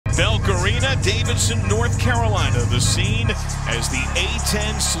Belk Arena, Davidson, North Carolina, the scene as the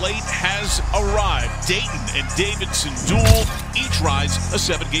A-10 slate has arrived. Dayton and Davidson duel, each rides a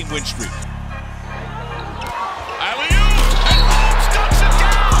 7-game win streak. Alley-oop, and Holmes dunks it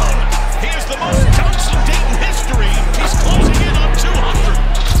down! He has the most dunks in Dayton history. He's closing in on 200.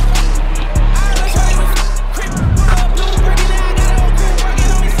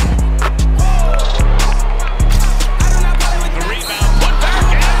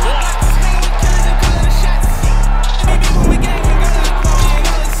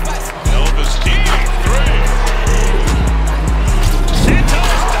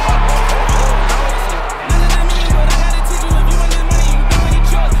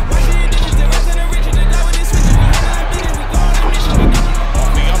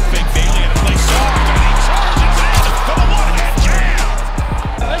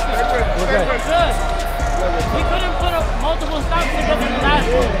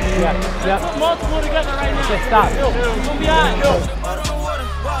 Yeah. Put multiple together right now. Just stop. You're gonna be all right.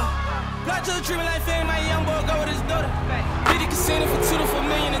 Blood to the treatment like fame, my young boy go with his daughter. 50 casino for 2 to 4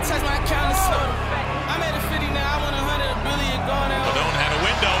 million and touch my account and slaughter. I'm at a 50 now, I want 100, a billion going out. Malone had a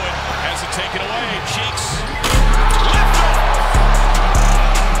window and has it taken away. Cheeks.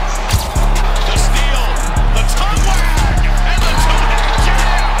 The steal, the tongue wag, and the toe hang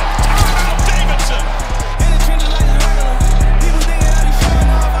jam. Timeout Davidson.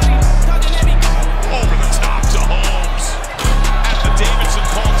 Over the top to Holmes. At the Davidson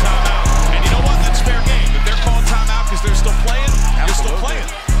call timeout. And you know what? That's fair game. If they're calling timeout because they're still playing, you're still playing.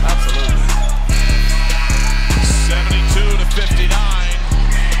 Absolutely. 72-59,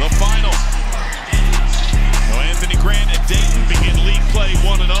 the final. So Anthony Grant and Dayton begin league play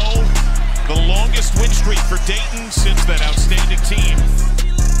 1-0. The longest win streak for Dayton since that outstanding team